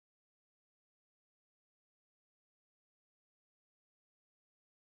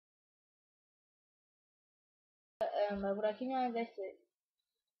Bei Bruder Kinyo 61.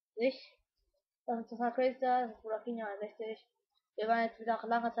 Das ist total crazy, das ist Bruder Kinyo 61. Wir wollen jetzt wieder nach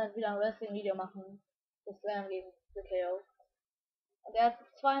langer Zeit wieder ein Wrestling-Video machen. Das Slam gegen TKO. Und er hat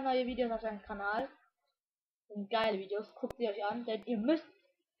 2 neue Videos auf seinem Kanal. Und geile Videos, guckt sie euch an, denn sie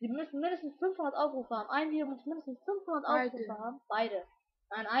müssen mindestens 500 Aufrufe haben. Ein Video muss mindestens 500 Aufrufe haben. Beide.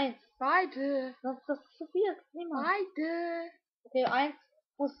 Nein, 1. Beide. Das ist zu viel. Niemand. Beide. Okay, 1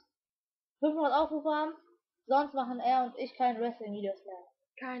 muss 500 Aufrufe haben. Sonst machen er und ich keine Wrestling-Videos mehr.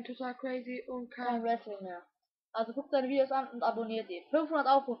 Kein total crazy und Kein Wrestling mehr. Also guckt seine Videos an und abonniert ihn. 500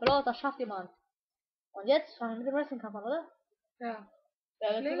 Aufrufe, Leute, das schafft jemand. Und jetzt fangen wir mit dem Wrestling-Kampf an, oder? Ja.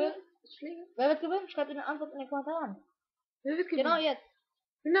 Wer wird gewinnen? Wer wird gewinnen? Schreibt in den Antwort in den Kommentaren. Wer wird gewinnen? Genau jetzt.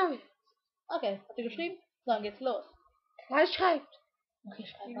 Genau jetzt. Okay, habt ihr geschrieben? Dann geht's los. Wer schreibt? Okay,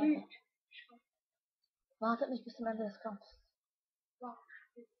 schreibt weiter. Wartet nicht bis zum Ende des Kampfes.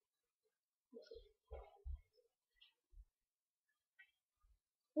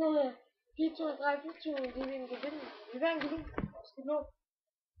 Junge, 4:3, 4:0, wir werden gewinnen. Wir werden gewinnen. Was geht los?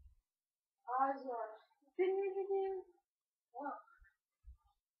 Also, gewinnen wir den. Ja.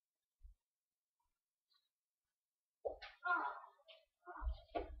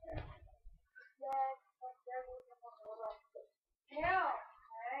 Ja,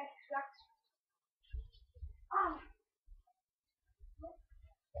 sag's.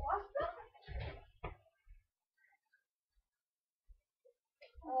 Was das?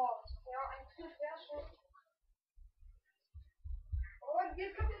 Oh, ja, ein Griff wäre schon. Und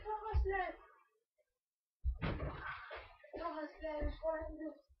jetzt kommt jetzt noch was Slam. Noch was Slam, Freunde.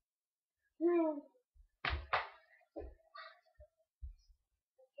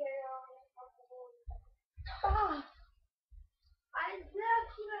 Okay, ja, ein sehr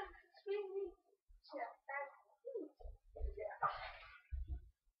cooler Swing.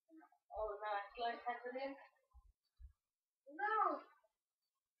 Oh nein, gleich kannst du den. No!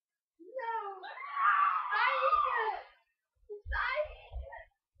 No! Steige! Steige!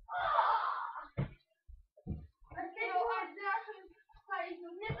 Das geht nur ein sehr schönes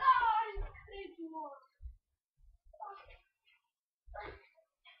Zeichen. Nein! Das geht nur.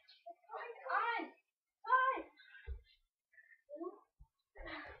 Ein!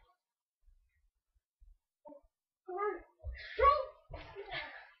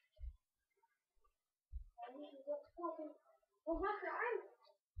 Was macht der ein?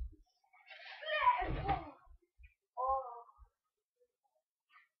 Oh.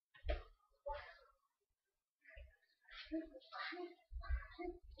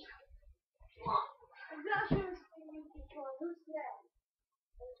 Sehr schönes Ding.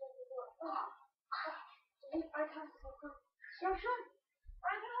 Ja, schon.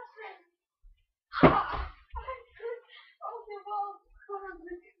 Ein Tasten. Auf den Bauch.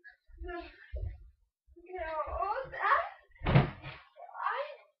 Ja, und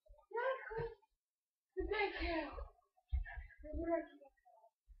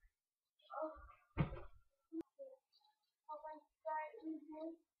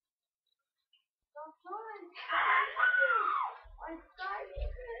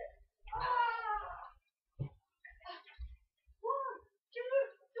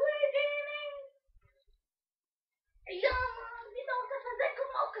Ja, wie aus der Versenkung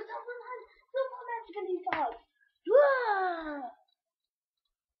aufgetaucht und halt Supermatch geliefert. Wow.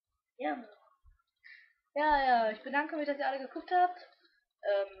 Ja, ich bedanke mich, dass ihr alle geguckt habt.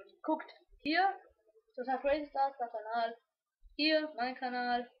 Guckt hier, Total Crazy Stars, der Kanal. Hier, mein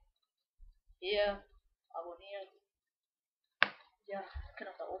Kanal. Hier, abonnieren. Ja, ihr könnt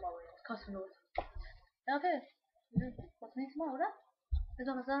auch da oben abonnieren, ist kostenlos. Ja, okay. Das nächste Mal, oder? Willst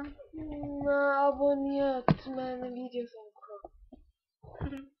du noch was sagen? Na, abonniert meine Videos angucken.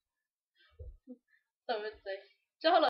 So witzig. Ciao, Leute.